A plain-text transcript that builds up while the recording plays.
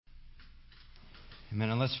Amen.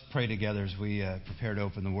 And let's pray together as we prepare to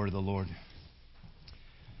open the Word of the Lord.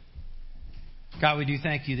 God, we do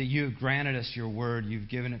thank you that you have granted us your Word. You've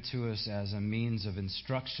given it to us as a means of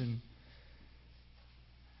instruction,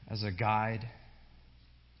 as a guide,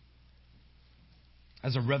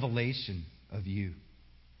 as a revelation of you,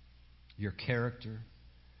 your character,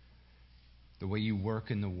 the way you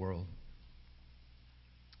work in the world,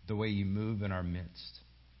 the way you move in our midst.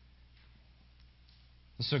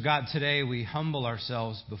 So God, today we humble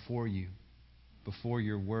ourselves before you, before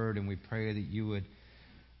your word, and we pray that you would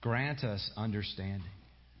grant us understanding.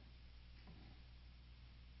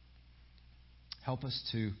 Help us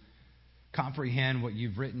to comprehend what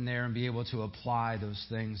you've written there and be able to apply those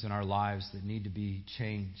things in our lives that need to be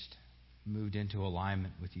changed, moved into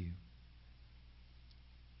alignment with you.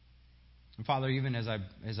 And Father, even as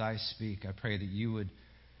I speak, I pray that you would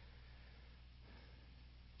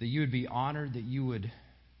be honored, that you would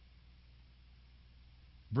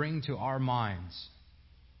bring to our minds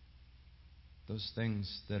those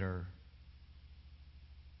things that are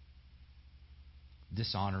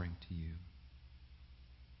dishonoring to you.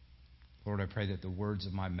 Lord, I pray that the words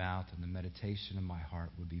of my mouth and the meditation of my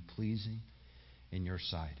heart would be pleasing in your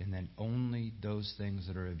sight, and that only those things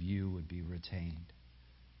that are of you would be retained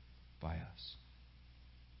by us.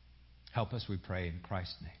 Help us, we pray, in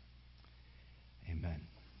Christ's name. Amen.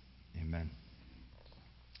 Amen.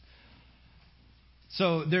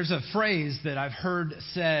 So there's a phrase that I've heard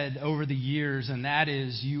said over the years, and that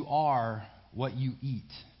is, you are what you eat.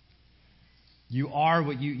 You are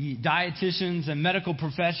what you eat. Dietitians and medical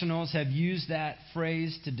professionals have used that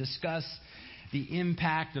phrase to discuss the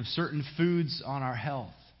impact of certain foods on our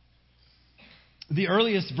health. The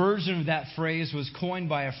earliest version of that phrase was coined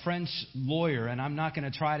by a French lawyer, and I'm not going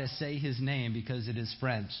to try to say his name because it is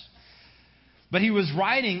French. But he was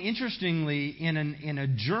writing, interestingly, in a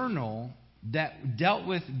journal that dealt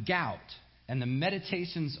with gout and the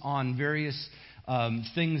meditations on various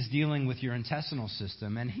things dealing with your intestinal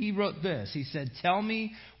system. And he wrote this. He said, "Tell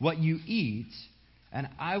me what you eat, and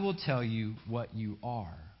I will tell you what you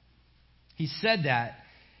are." He said that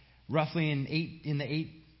roughly in the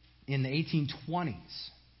 1820s.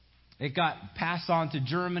 It got passed on to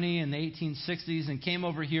Germany in the 1860s and came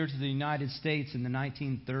over here to the United States in the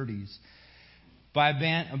 1930s by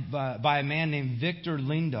a man named Victor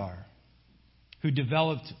Lindar, who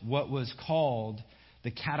developed what was called the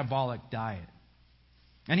catabolic diet.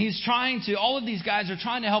 And all of these guys are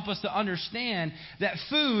trying to help us to understand that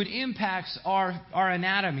food impacts our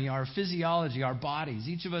anatomy, our physiology, our bodies.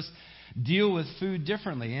 Each of us deal with food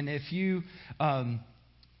differently. And if you, I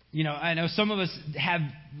know some of us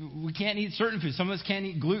we can't eat certain foods. Some of us can't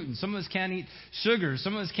eat gluten. Some of us can't eat sugar.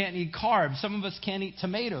 Some of us can't eat carbs. Some of us can't eat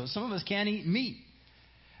tomatoes. Some of us can't eat meat.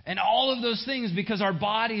 And all of those things because our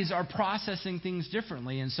bodies are processing things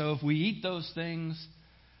differently. And so if we eat those things,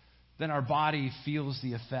 then our body feels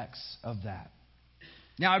the effects of that.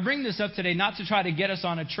 Now, I bring this up today not to try to get us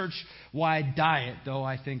on a church-wide diet, though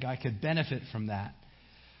I think I could benefit from that,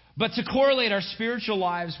 but to correlate our spiritual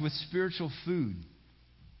lives with spiritual food.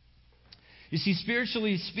 You see,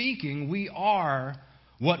 spiritually speaking, we are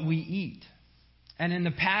what we eat. And in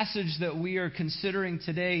the passage that we are considering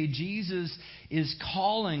today, Jesus is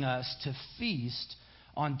calling us to feast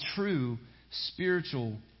on true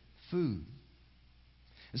spiritual food.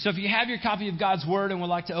 So if you have your copy of God's Word and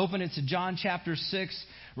would like to open it to John chapter 6,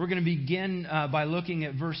 we're going to begin by looking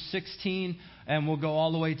at verse 16, and we'll go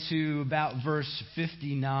all the way to about verse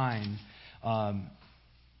 59.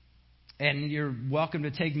 And you're welcome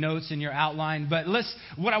to take notes in your outline. But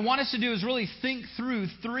what I want us to do is really think through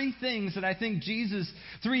three things that I think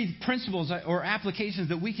three principles or applications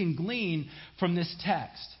that we can glean from this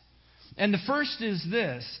text. And the first is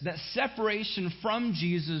this, that separation from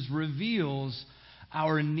Jesus reveals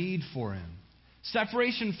our need for Him.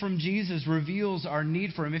 Separation from Jesus reveals our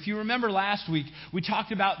need for Him. If you remember last week, we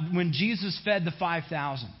talked about when Jesus fed the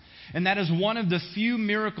 5,000. And that is one of the few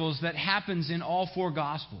miracles that happens in all four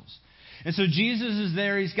Gospels. And so Jesus is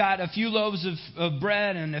there. He's got a few loaves of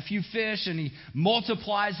bread and a few fish, and He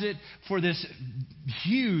multiplies it for this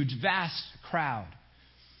huge, vast crowd.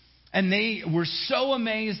 And they were so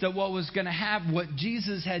amazed at what was going to happen, what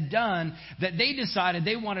Jesus had done, that they decided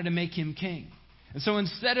they wanted to make Him king. And so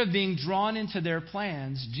instead of being drawn into their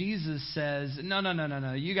plans, Jesus says,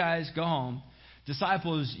 no, you guys go home.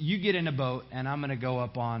 Disciples, you get in a boat, and I'm going to go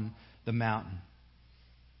up on the mountain.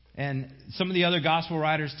 And some of the other gospel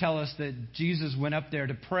writers tell us that Jesus went up there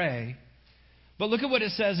to pray. But look at what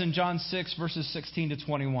it says in John 6, verses 16 to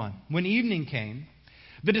 21. When evening came,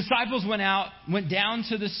 the disciples went down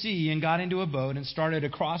to the sea and got into a boat and started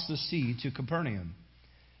across the sea to Capernaum.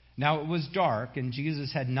 Now it was dark, and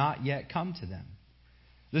Jesus had not yet come to them.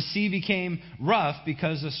 The sea became rough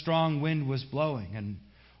because a strong wind was blowing. And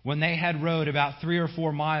when they had rowed about 3 or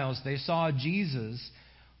 4 miles, they saw Jesus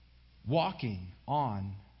walking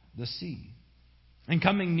on the sea and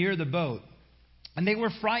coming near the boat. And they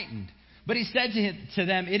were frightened. But he said to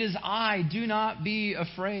them, "It is I, do not be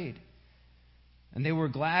afraid." And they were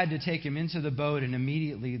glad to take him into the boat, and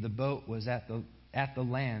immediately the boat was at the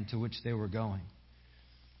land to which they were going.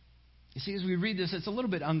 You see, as we read this, it's a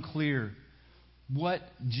little bit unclear what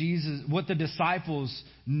the disciples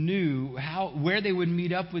knew, where they would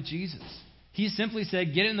meet up with Jesus. He simply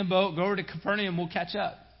said, "Get in the boat, go over to Capernaum, we'll catch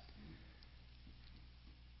up."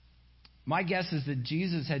 My guess is that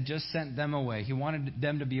Jesus had just sent them away. He wanted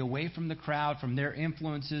them to be away from the crowd, from their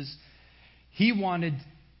influences. He wanted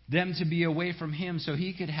them to be away from him so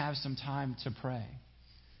he could have some time to pray,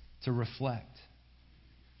 to reflect.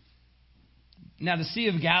 Now, the Sea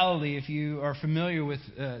of Galilee, if you are familiar with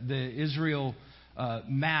the Israel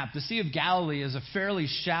map, the Sea of Galilee is a fairly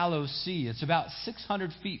shallow sea. It's about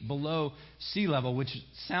 600 feet below sea level, which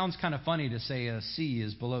sounds kind of funny to say a sea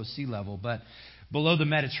is below sea level, but below the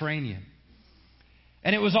Mediterranean.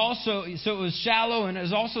 And it was shallow, and it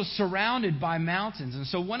was also surrounded by mountains. And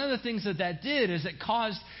so one of the things that did is it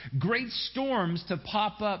caused great storms to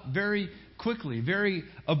pop up very quickly, very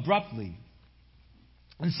abruptly.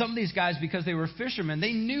 And some of these guys, because they were fishermen,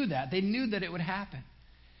 they knew that. They knew that it would happen.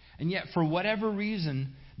 And yet, for whatever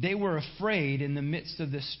reason, they were afraid in the midst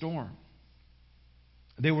of this storm.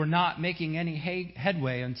 They were not making any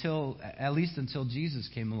headway at least until Jesus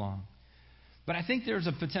came along. But I think there's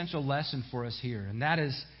a potential lesson for us here, and that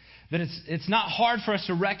is that it's not hard for us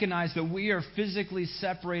to recognize that we are physically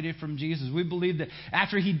separated from Jesus. We believe that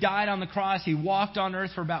after he died on the cross, he walked on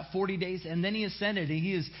earth for about 40 days, and then he ascended, and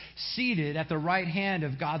he is seated at the right hand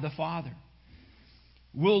of God the Father.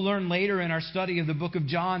 We'll learn later in our study of the book of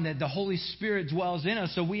John that the Holy Spirit dwells in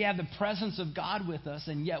us, so we have the presence of God with us,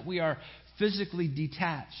 and yet we are physically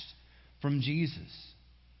detached from Jesus,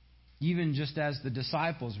 even just as the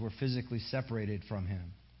disciples were physically separated from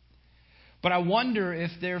him. But I wonder if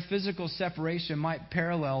their physical separation might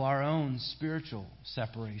parallel our own spiritual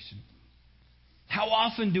separation. How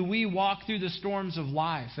often do we walk through the storms of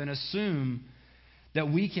life and assume that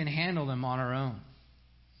we can handle them on our own?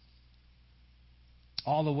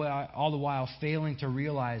 All the while failing to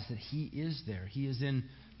realize that he is there. He is in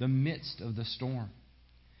the midst of the storm.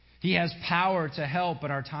 He has power to help in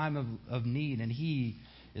our time of need, and he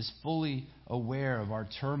is fully aware of our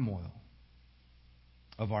turmoil,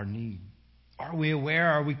 of our need. Are we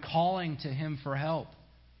aware? Are we calling to him for help?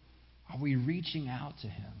 Are we reaching out to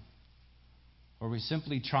him? Or are we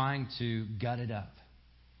simply trying to gut it up?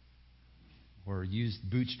 Or use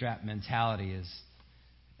bootstrap mentality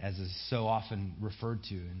as is so often referred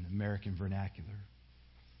to in American vernacular?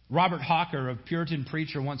 Robert Hawker, a Puritan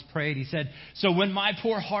preacher, once prayed. He said, "So when my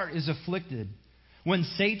poor heart is afflicted, when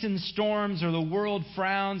Satan storms or the world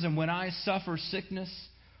frowns, and when I suffer sickness,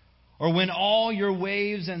 or when all your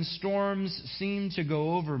waves and storms seem to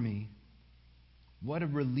go over me, what a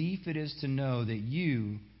relief it is to know that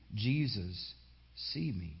you, Jesus,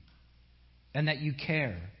 see me and that you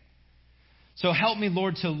care. So help me,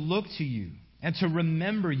 Lord, to look to you and to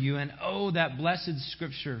remember you. And oh, that blessed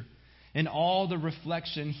scripture, in all the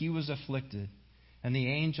reflection he was afflicted, and the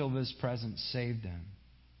angel of his presence saved them.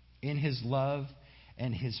 In his love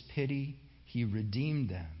and his pity, he redeemed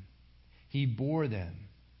them. He bore them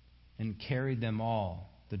and carried them all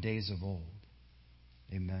the days of old."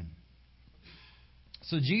 Amen.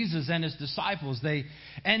 So Jesus and his disciples, they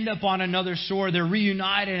end up on another shore. They're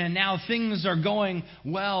reunited, and now things are going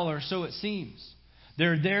well, or so it seems.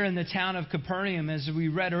 They're there in the town of Capernaum. As we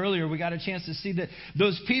read earlier, we got a chance to see that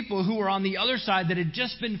those people who were on the other side that had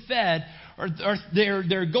just been fed,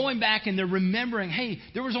 they're going back and they're remembering, hey,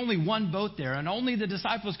 there was only one boat there, and only the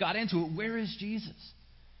disciples got into it. Where is Jesus?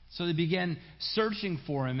 So they began searching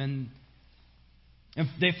for him, and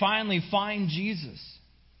they finally find Jesus.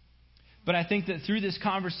 But I think that through this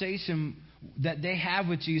conversation that they have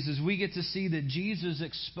with Jesus, we get to see that Jesus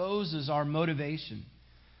exposes our motivation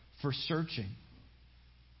for searching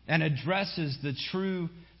and addresses the true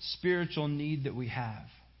spiritual need that we have.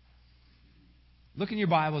 Look in your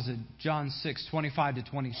Bibles at John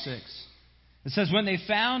 6:25-26. It says, "When they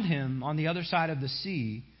found him on the other side of the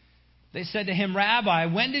sea, they said to him, 'Rabbi,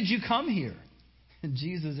 when did you come here?' And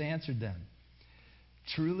Jesus answered them,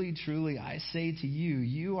 'Truly, truly, I say to you,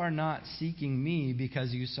 you are not seeking me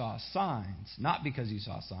because you saw signs, not because you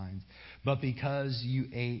saw signs, but because you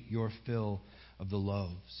ate your fill of the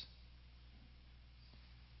loaves.'"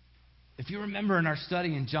 If you remember in our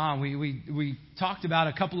study in John, we talked about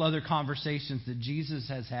a couple other conversations that Jesus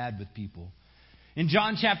has had with people. In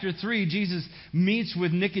John chapter 3, Jesus meets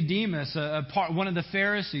with Nicodemus, one of the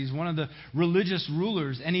Pharisees, one of the religious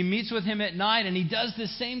rulers, and he meets with him at night, and he does the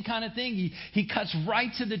same kind of thing. He cuts right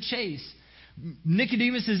to the chase.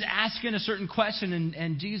 Nicodemus is asking a certain question,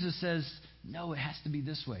 and Jesus says, no, it has to be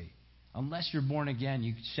this way. Unless you're born again,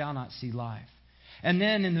 you shall not see life. And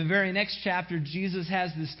then in the very next chapter, Jesus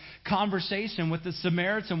has this conversation with the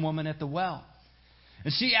Samaritan woman at the well.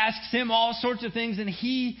 And she asks him all sorts of things, and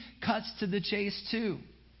he cuts to the chase too.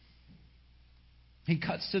 He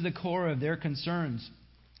cuts to the core of their concerns.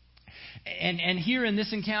 And here in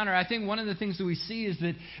this encounter, I think one of the things that we see is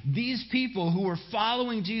that these people who were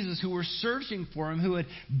following Jesus, who were searching for him, who had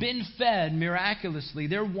been fed miraculously,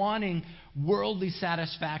 they're wanting worldly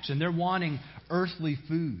satisfaction. They're wanting earthly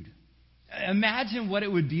food. Imagine what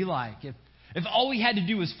it would be like if all we had to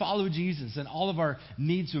do was follow Jesus and all of our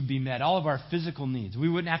needs would be met, all of our physical needs. We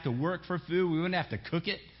wouldn't have to work for food. We wouldn't have to cook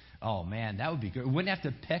it. Oh, man, that would be good. We wouldn't have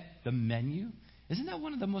to pick the menu. Isn't that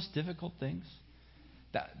one of the most difficult things?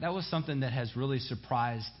 That was something that has really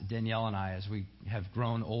surprised Danielle and I as we have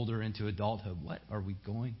grown older into adulthood. What are we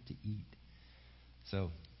going to eat?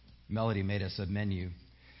 So Melody made us a menu,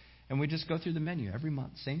 and we just go through the menu every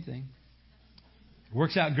month. Same thing.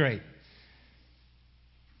 Works out great.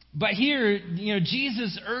 But here,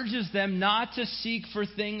 Jesus urges them not to seek for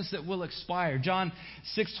things that will expire. John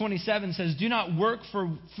 6:27 says, "Do not work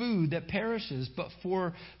for food that perishes, but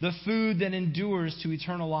for the food that endures to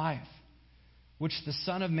eternal life, which the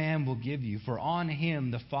Son of Man will give you, for on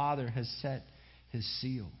him the Father has set his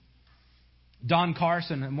seal." Don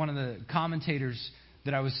Carson, one of the commentators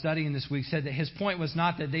that I was studying this week, said that his point was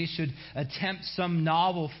not that they should attempt some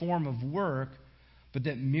novel form of work, but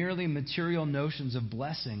that merely material notions of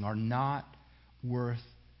blessing are not worth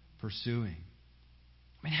pursuing.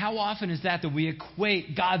 I mean, how often is that we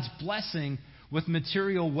equate God's blessing with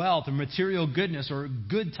material wealth or material goodness or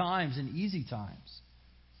good times and easy times?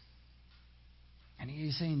 And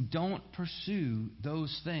he's saying, don't pursue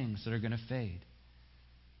those things that are going to fade.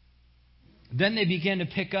 Then they begin to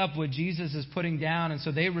pick up what Jesus is putting down, and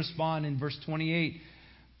so they respond in verse 28.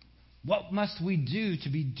 What must we do to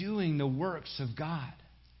be doing the works of God?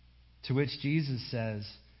 To which Jesus says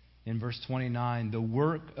in verse 29, the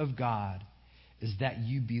work of God is that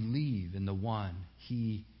you believe in the one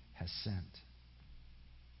he has sent.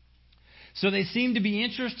 So they seem to be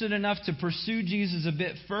interested enough to pursue Jesus a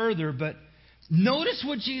bit further, but notice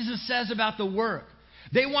what Jesus says about the work.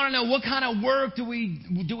 They want to know, what kind of work do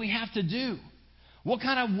we have to do? What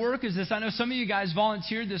kind of work is this? I know some of you guys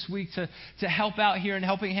volunteered this week to help out here in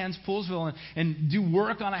Helping Hands Poolesville and do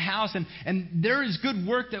work on a house. And there is good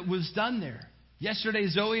work that was done there. Yesterday,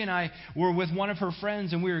 Zoe and I were with one of her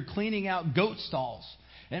friends, and we were cleaning out goat stalls.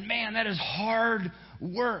 And man, that is hard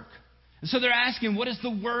work. And so they're asking, what is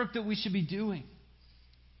the work that we should be doing?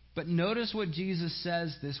 But notice what Jesus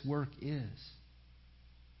says this work is.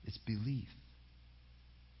 It's belief.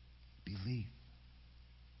 Belief.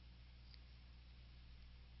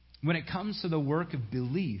 When it comes to the work of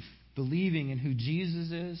belief, believing in who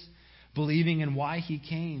Jesus is, believing in why he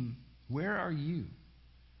came, where are you?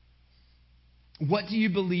 What do you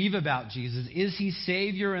believe about Jesus? Is he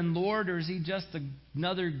Savior and Lord, or is he just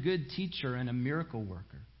another good teacher and a miracle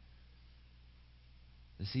worker?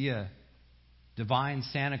 Is he a divine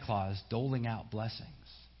Santa Claus doling out blessings?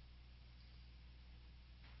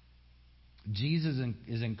 Jesus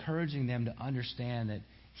is encouraging them to understand that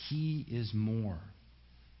he is more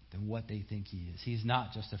than what they think he is. He's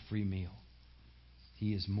not just a free meal.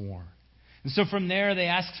 He is more. And so from there, they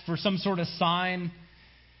asked for some sort of sign,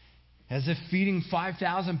 as if feeding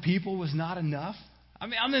 5,000 people was not enough. I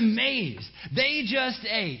mean, I'm amazed. They just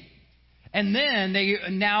ate. And then they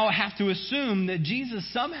now have to assume that Jesus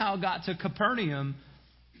somehow got to Capernaum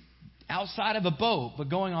outside of a boat, but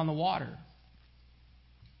going on the water.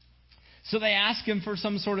 So they ask him for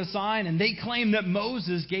some sort of sign, and they claim that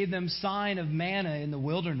Moses gave them sign of manna in the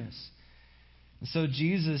wilderness. And so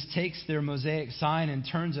Jesus takes their Mosaic sign and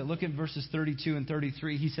turns it. Look at verses 32 and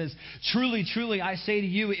 33. He says, "Truly, truly, I say to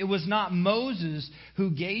you, it was not Moses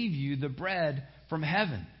who gave you the bread from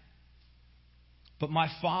heaven, but my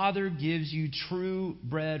Father gives you true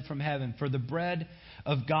bread from heaven. For the bread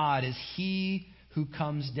of God is he who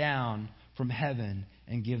comes down from heaven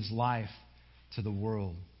and gives life to the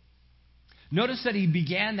world." Notice that he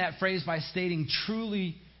began that phrase by stating,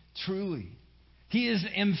 truly, truly. He is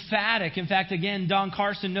emphatic. In fact, again, Don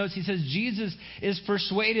Carson notes, he says, Jesus is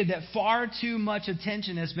persuaded that far too much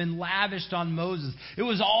attention has been lavished on Moses. It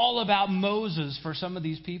was all about Moses for some of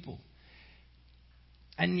these people.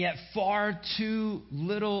 And yet far too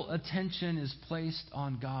little attention is placed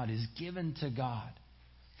on God, is given to God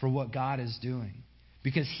for what God is doing.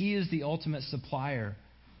 Because He is the ultimate supplier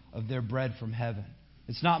of their bread from heaven.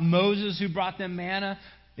 It's not Moses who brought them manna.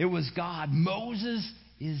 It was God. Moses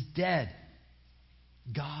is dead.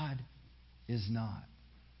 God is not.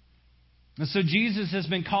 And so Jesus has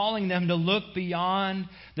been calling them to look beyond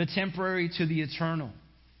the temporary to the eternal.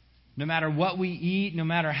 No matter what we eat, no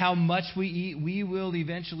matter how much we eat, we will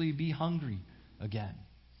eventually be hungry again.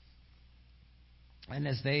 And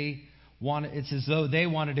it's as though they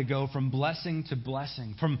wanted to go from blessing to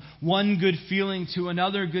blessing, from one good feeling to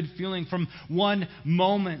another good feeling, from one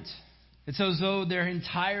moment. It's as though their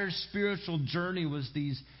entire spiritual journey was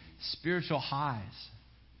these spiritual highs.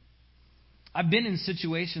 I've been in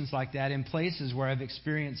situations like that, in places where I've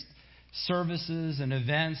experienced services and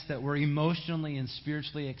events that were emotionally and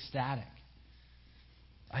spiritually ecstatic.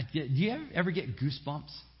 Do you ever get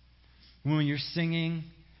goosebumps when you're singing?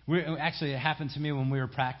 Actually, it happened to me when we were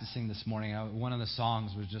practicing this morning. One of the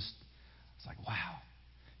songs was just, it's like, wow.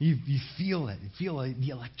 You feel it. You feel the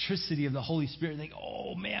electricity of the Holy Spirit. You think,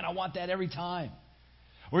 oh man, I want that every time.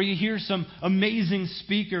 Or you hear some amazing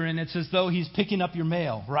speaker and it's as though he's picking up your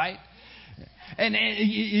mail, right? And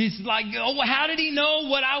he's like, oh, how did he know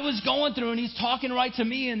what I was going through? And he's talking right to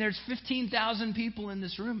me, and there's 15,000 people in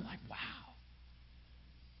this room. I'm like, wow.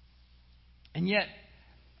 And yet,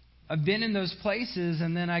 I've been in those places,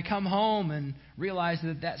 and then I come home and realize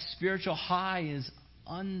that spiritual high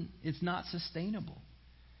it's not sustainable.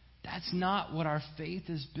 That's not what our faith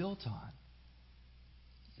is built on.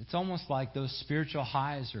 It's almost like those spiritual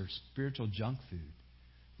highs are spiritual junk food.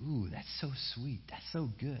 Ooh, that's so sweet. That's so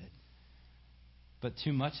good. But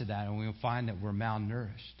too much of that, and we'll find that we're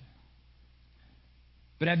malnourished.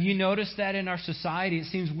 But have you noticed that in our society? It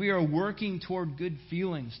seems we are working toward good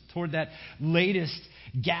feelings, toward that latest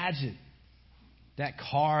gadget, that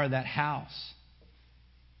car, that house,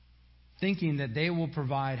 thinking that they will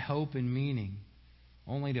provide hope and meaning,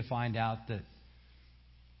 only to find out that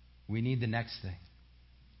we need the next thing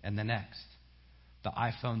and the next. The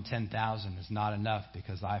iPhone 10,000 is not enough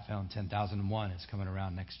because the iPhone 10,001 is coming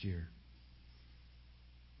around next year.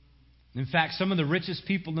 In fact, some of the richest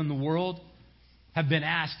people in the world have been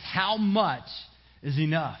asked, how much is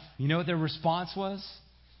enough? You know what their response was?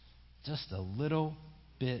 Just a little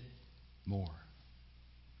bit more.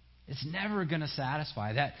 It's never going to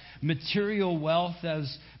satisfy. That material wealth,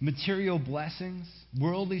 those material blessings,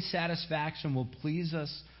 worldly satisfaction will please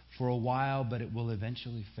us for a while, but it will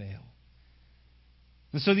eventually fail.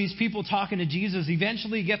 And so these people talking to Jesus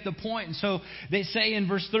eventually get the point. And so they say in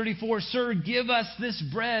verse 34, Sir, give us this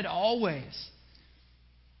bread always.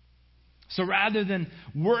 So rather than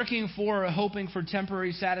working for or hoping for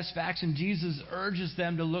temporary satisfaction, Jesus urges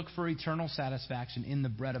them to look for eternal satisfaction in the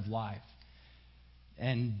bread of life.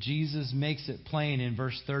 And Jesus makes it plain in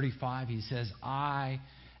verse 35. He says, I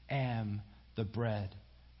am the bread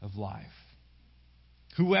of life.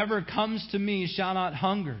 Whoever comes to me shall not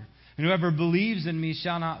hunger. And whoever believes in me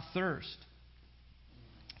shall not thirst.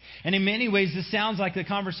 And in many ways, this sounds like the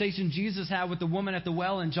conversation Jesus had with the woman at the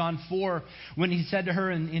well in John 4, when he said to her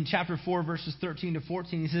in chapter 4, verses 13 to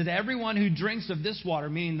 14, he said, everyone who drinks of this water,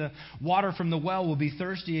 meaning the water from the well, will be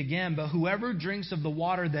thirsty again. But whoever drinks of the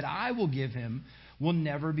water that I will give him will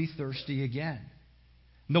never be thirsty again.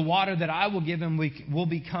 The water that I will give him will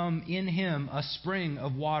become in him a spring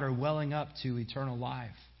of water welling up to eternal life.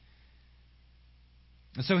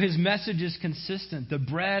 And so his message is consistent. The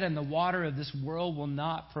bread and the water of this world will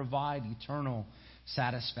not provide eternal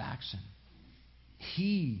satisfaction.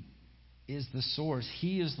 He is the source.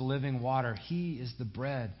 He is the living water. He is the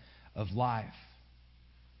bread of life.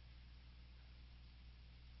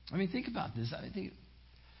 I mean, think about this.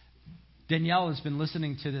 Danielle has been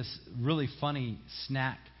listening to this really funny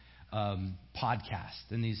snack podcast.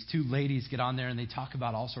 And these two ladies get on there and they talk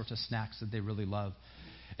about all sorts of snacks that they really love.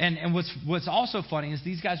 And what's also funny is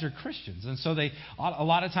these guys are Christians. And so they a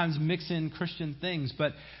lot of times mix in Christian things.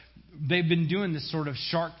 But they've been doing this sort of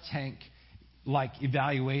Shark Tank like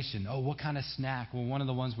evaluation. Oh, what kind of snack? Well, one of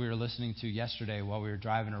the ones we were listening to yesterday while we were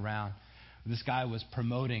driving around, this guy was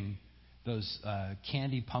promoting those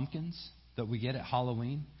candy pumpkins that we get at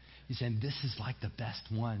Halloween. He's saying, this is like the best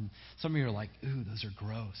one. Some of you are like, ooh, those are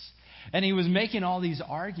gross. And he was making all these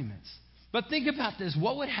arguments. But think about this.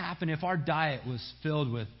 What would happen if our diet was filled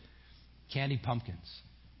with candy pumpkins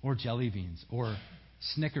or jelly beans or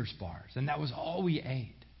Snickers bars, and that was all we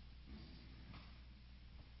ate?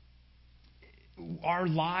 Our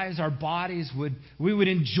lives, our bodies, we would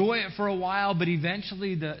enjoy it for a while, but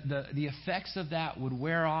eventually the effects of that would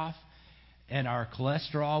wear off, and our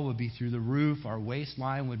cholesterol would be through the roof. Our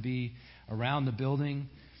waistline would be around the building.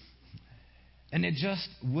 And it just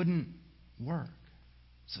wouldn't work.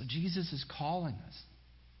 So Jesus is calling us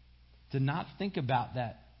to not think about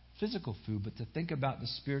that physical food, but to think about the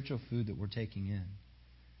spiritual food that we're taking in.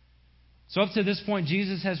 So up to this point,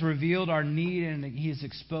 Jesus has revealed our need and He has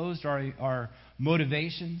exposed our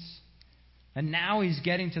motivations. And now He's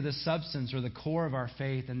getting to the substance or the core of our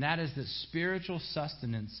faith, and that is that spiritual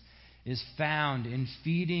sustenance is found in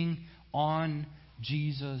feeding on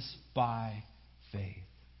Jesus by faith.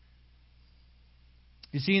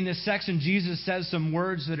 You see, in this section, Jesus says some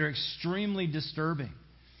words that are extremely disturbing.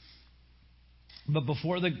 But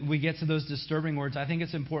before we get to those disturbing words, I think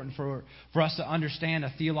it's important for us to understand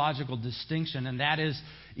a theological distinction, and that is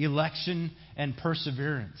election and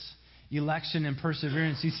perseverance. Election and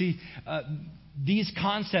perseverance. You see, these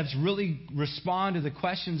concepts really respond to the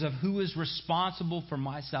questions of who is responsible for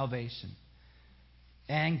my salvation,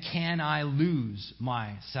 and can I lose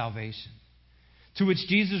my salvation? To which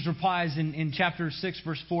Jesus replies in chapter 6,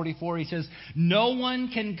 verse 44, He says, "No one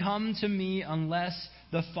can come to me unless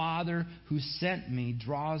the Father who sent me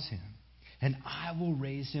draws him, and I will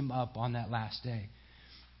raise him up on that last day."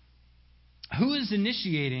 Who is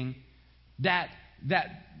initiating that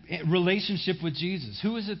relationship with Jesus?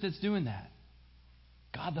 Who is it that's doing that?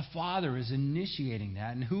 God the Father is initiating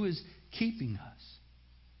that. And who is keeping us?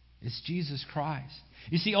 It's Jesus Christ.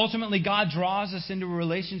 You see, ultimately, God draws us into a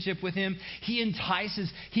relationship with Him. He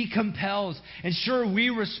entices, He compels. And sure, we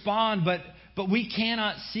respond, but we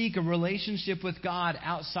cannot seek a relationship with God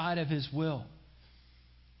outside of His will.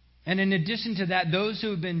 And in addition to that, those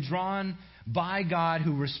who have been drawn by God,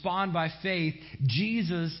 who respond by faith,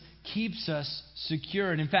 Jesus keeps us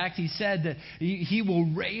secure. And in fact, He said that He will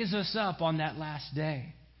raise us up on that last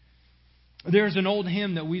day. There's an old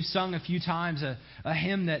hymn that we've sung a few times, a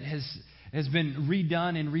hymn that has been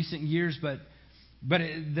redone in recent years, but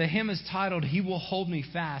the hymn is titled, "He Will Hold Me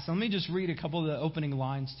Fast." Let me just read a couple of the opening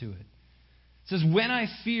lines to it. It says, "When I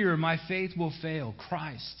fear my faith will fail,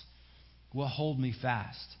 Christ will hold me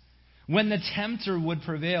fast. When the tempter would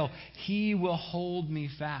prevail, He will hold me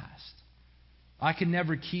fast. I can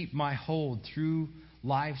never keep my hold through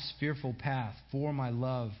life's fearful path, for my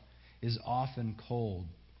love is often cold.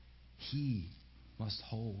 He must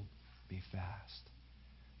hold me fast."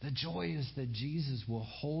 The joy is that Jesus will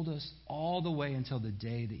hold us all the way until the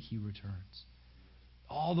day that He returns.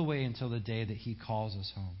 All the way until the day that He calls us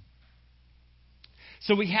home.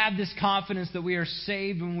 So we have this confidence that we are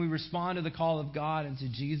saved when we respond to the call of God and to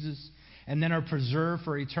Jesus, and then are preserved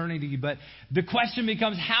for eternity. But the question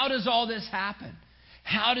becomes, how does all this happen?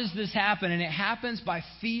 How does this happen? And it happens by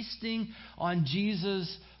feasting on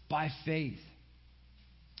Jesus by faith.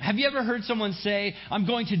 Have you ever heard someone say, "I'm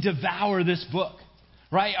going to devour this book"?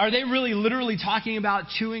 Right? Are they really literally talking about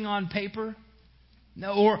chewing on paper?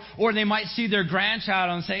 No. Or they might see their grandchild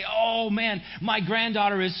and say, "Oh man, my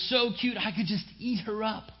granddaughter is so cute, I could just eat her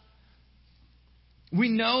up." We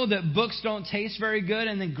know that books don't taste very good,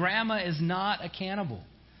 and that grandma is not a cannibal.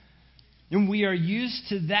 And we are used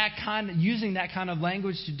to using that kind of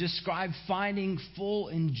language to describe finding full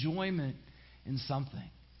enjoyment in something.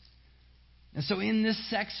 And so in this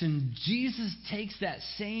section, Jesus takes that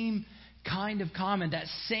same kind of comment, that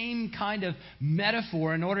same kind of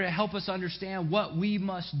metaphor, in order to help us understand what we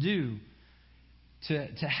must do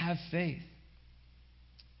to have faith.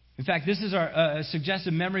 In fact, this is our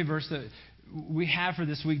suggested memory verse that we have for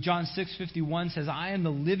this week. John 6:51 says, "I am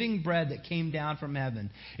the living bread that came down from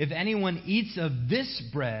heaven. If anyone eats of this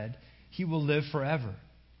bread, he will live forever.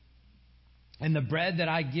 And the bread that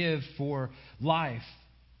I give for life,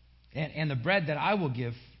 and the bread that I will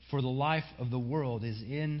give for the life of the world is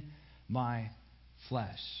in my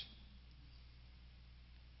flesh."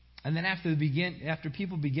 And then after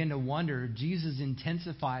people begin to wonder, Jesus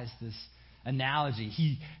intensifies this analogy.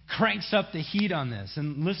 He cranks up the heat on this.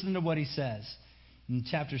 And listen to what He says in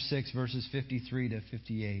chapter 6, verses 53 to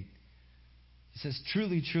 58. He says,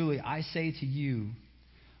 "Truly, truly, I say to you,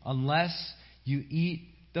 unless you eat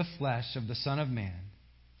the flesh of the Son of Man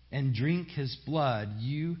and drink His blood,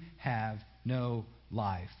 you have no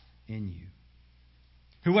life in you.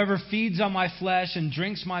 Whoever feeds on my flesh and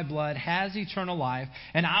drinks my blood has eternal life,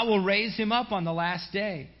 and I will raise him up on the last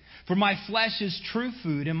day. For my flesh is true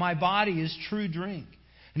food, and my body is true drink.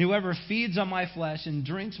 And whoever feeds on my flesh and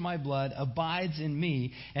drinks my blood abides in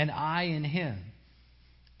me, and I in him.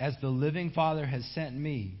 As the living Father has sent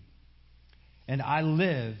me, and I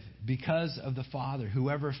live because of the Father.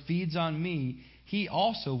 Whoever feeds on me, he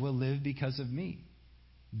also will live because of me.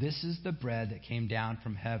 This is the bread that came down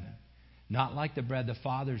from heaven, not like the bread the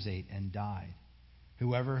fathers ate and died.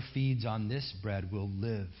 Whoever feeds on this bread will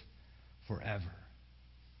live forever.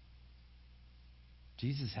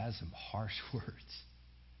 Jesus has some harsh words.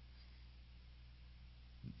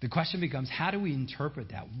 The question becomes, how do we interpret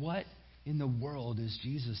that? What in the world is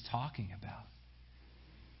Jesus talking about?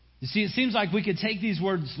 You see, it seems like we could take these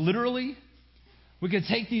words literally, we could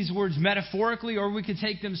take these words metaphorically, or we could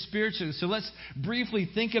take them spiritually. So let's briefly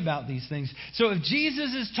think about these things. So if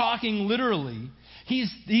Jesus is talking literally,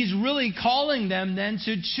 he's really calling them then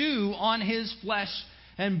to chew on his flesh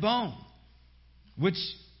and bone, which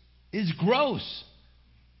is gross.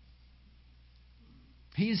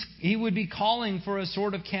 He would be calling for a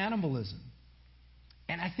sort of cannibalism.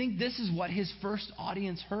 And I think this is what his first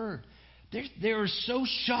audience heard. They were so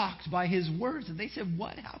shocked by his words that they said,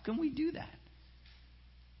 what? How can we do that?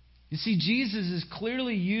 You see, Jesus is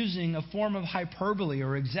clearly using a form of hyperbole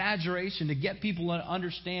or exaggeration to get people to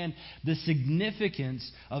understand the significance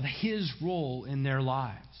of his role in their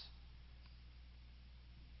lives.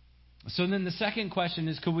 So then the second question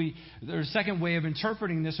is, the second way of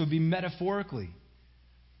interpreting this would be metaphorically.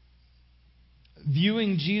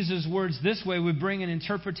 Viewing Jesus' words this way would bring an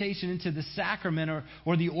interpretation into the sacrament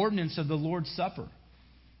or the ordinance of the Lord's Supper.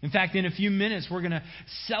 In fact, in a few minutes, we're going to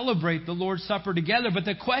celebrate the Lord's Supper together. But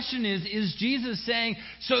the question is Jesus saying,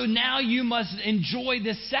 so now you must enjoy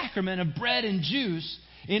this sacrament of bread and juice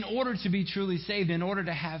in order to be truly saved, in order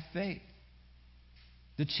to have faith?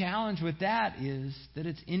 The challenge with that is that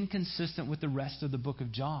it's inconsistent with the rest of the book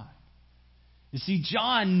of John. You see,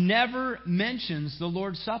 John never mentions the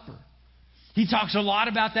Lord's Supper. He talks a lot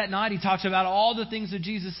about that night. He talks about all the things that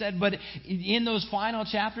Jesus said. But in those final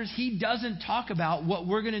chapters, he doesn't talk about what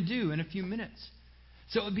we're going to do in a few minutes.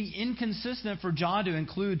 So it would be inconsistent for John to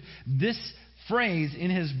include this phrase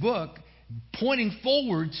in his book, pointing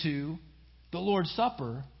forward to the Lord's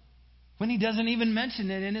Supper, when he doesn't even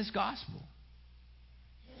mention it in his gospel.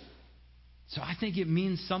 So I think it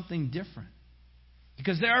means something different.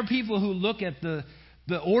 Because there are people who look at the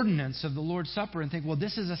ordinance of the Lord's Supper and think, well,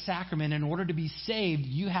 this is a sacrament. In order to be saved,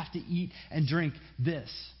 you have to eat and drink this.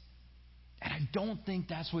 And I don't think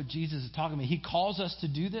that's what Jesus is talking about. He calls us to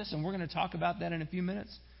do this, and we're going to talk about that in a few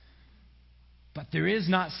minutes. But there is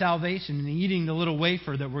not salvation in eating the little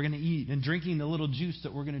wafer that we're going to eat and drinking the little juice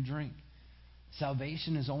that we're going to drink.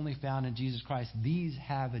 Salvation is only found in Jesus Christ. These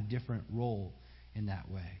have a different role in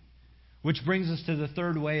that way. Which brings us to the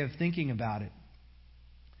third way of thinking about it.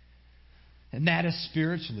 And that is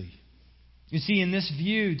spiritually. You see, in this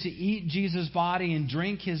view, to eat Jesus' body and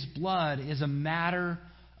drink his blood is a matter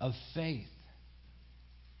of faith.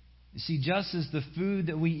 You see, just as the food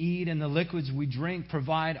that we eat and the liquids we drink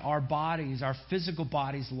provide our bodies, our physical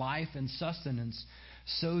bodies, life and sustenance,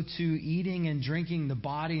 so too eating and drinking the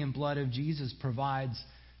body and blood of Jesus provides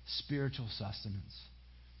spiritual sustenance.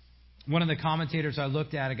 One of the commentators I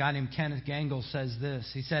looked at, a guy named Kenneth Gangel, says this.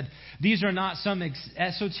 He said, these are not some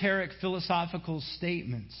esoteric philosophical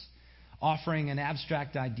statements offering an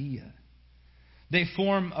abstract idea. They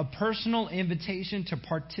form a personal invitation to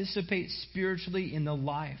participate spiritually in the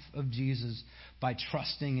life of Jesus by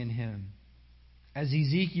trusting in him. As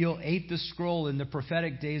Ezekiel ate the scroll in the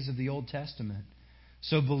prophetic days of the Old Testament,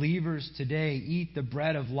 so believers today eat the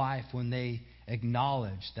bread of life when they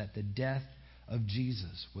acknowledge that the death of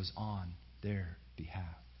Jesus was on their behalf.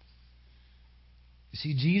 You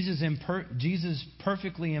see, Jesus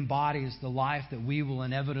perfectly embodies the life that we will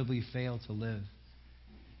inevitably fail to live.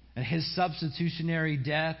 And his substitutionary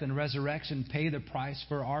death and resurrection pay the price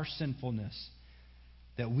for our sinfulness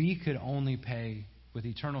that we could only pay with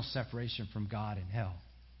eternal separation from God in hell.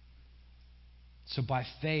 So by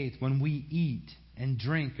faith, when we eat and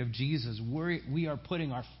drink of Jesus, we are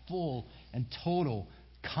putting our full and total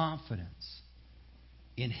confidence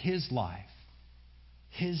in his life,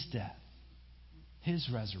 his death, his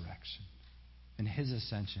resurrection, and his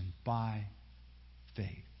ascension by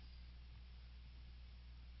faith.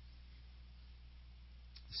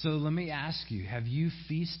 So let me ask you, have you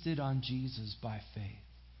feasted on Jesus by faith?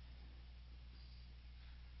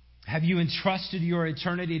 Have you entrusted your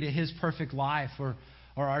eternity to his perfect life, or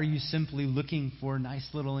are you simply looking for nice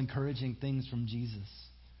little encouraging things from Jesus?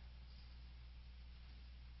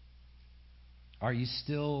 Are you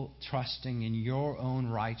still trusting in your own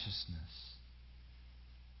righteousness?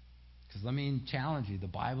 Because let me challenge you. The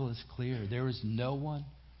Bible is clear. There is no one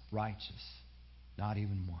righteous, not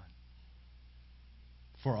even one.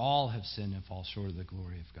 For all have sinned and fall short of the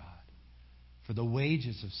glory of God. For the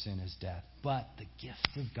wages of sin is death, but the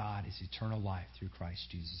gift of God is eternal life through Christ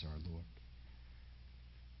Jesus our Lord.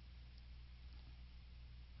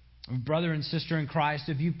 Brother and sister in Christ,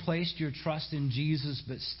 have you placed your trust in Jesus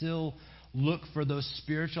but still look for those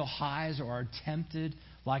spiritual highs or are tempted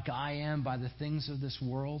like I am by the things of this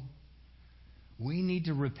world, we need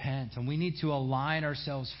to repent and we need to align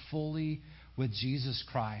ourselves fully with Jesus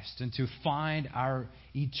Christ and to find our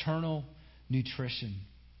eternal nutrition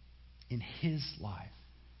in His life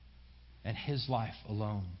and His life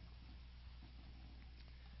alone.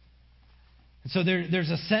 And so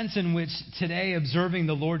there's a sense in which today observing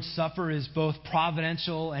the Lord's Supper is both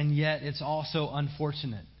providential and yet it's also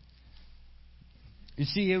unfortunate. You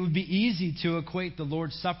see, it would be easy to equate the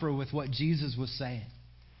Lord's Supper with what Jesus was saying.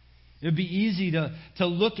 It would be easy to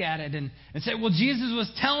look at it and say, well, Jesus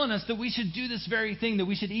was telling us that we should do this very thing, that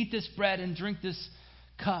we should eat this bread and drink this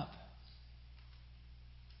cup.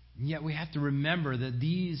 And yet we have to remember that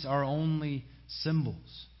these are only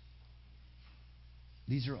symbols.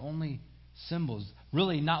 These are only symbols.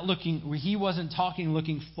 Really not looking, He wasn't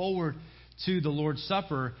looking forward to the Lord's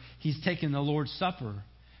Supper. He's taking the Lord's Supper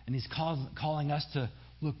and He's calling us to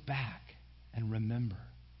look back and remember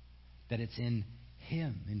that it's in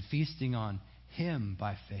Him, in feasting on Him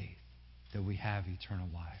by faith, that we have eternal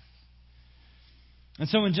life. And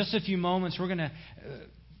so in just a few moments, we're going to,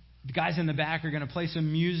 the guys in the back are going to play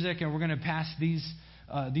some music and we're going to pass these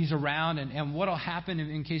around. And what will happen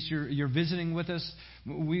in case you're visiting with us,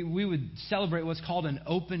 we would celebrate what's called an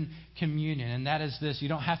open communion. And that is this: you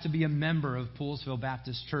don't have to be a member of Poolesville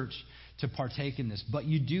Baptist Church to partake in this, but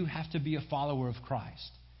you do have to be a follower of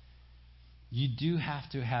Christ. You do have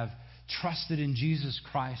to have trusted in Jesus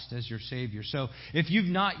Christ as your Savior. So if you've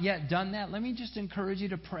not yet done that, let me just encourage you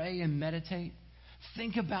to pray and meditate.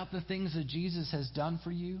 Think about the things that Jesus has done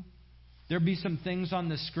for you. There'll be some things on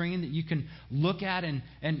the screen that you can look at and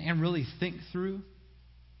really think through.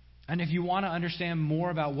 And if you want to understand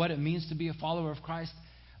more about what it means to be a follower of Christ,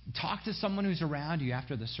 talk to someone who's around you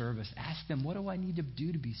after the service. Ask them, what do I need to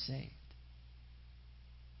do to be saved?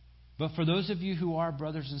 But for those of you who are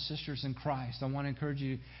brothers and sisters in Christ, I want to encourage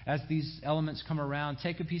you, as these elements come around,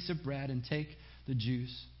 take a piece of bread and take the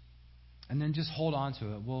juice, and then just hold on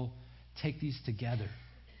to it. We'll take these together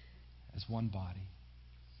as one body.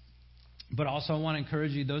 But also I want to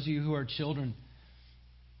encourage you, those of you who are children,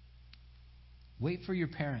 wait for your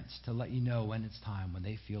parents to let you know when it's time, when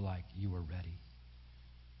they feel like you are ready.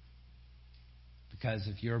 Because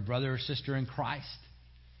if you're a brother or sister in Christ,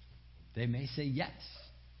 they may say yes.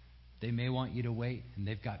 They may want you to wait, and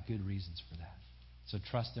they've got good reasons for that. So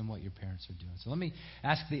trust in what your parents are doing. So let me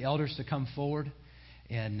ask the elders to come forward.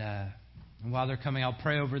 And while they're coming, I'll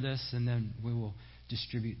pray over this, and then we will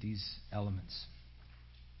distribute these elements.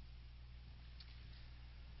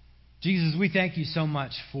 Jesus, we thank you so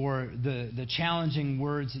much for the challenging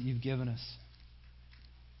words that you've given us,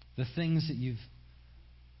 the things that you've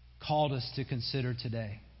called us to consider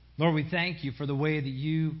today. Lord, we thank you for the way that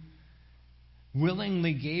you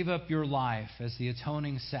willingly gave up your life as the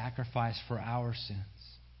atoning sacrifice for our sins.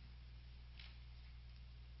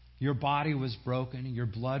 Your body was broken and your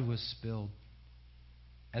blood was spilled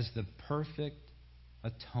as the perfect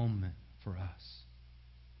atonement for us.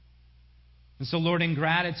 And so, Lord, in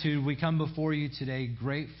gratitude, we come before you today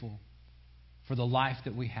grateful for the life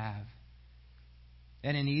that we have.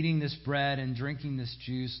 And in eating this bread and drinking this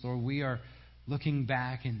juice, Lord, we are looking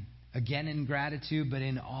back and again in gratitude, but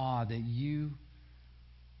in awe that you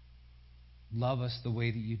love us the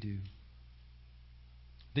way that you do.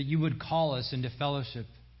 That you would call us into fellowship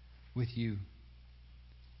with you.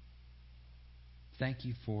 Thank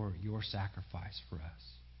you for your sacrifice for us.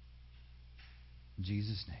 In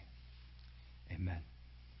Jesus' name, amen.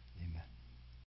 Amen.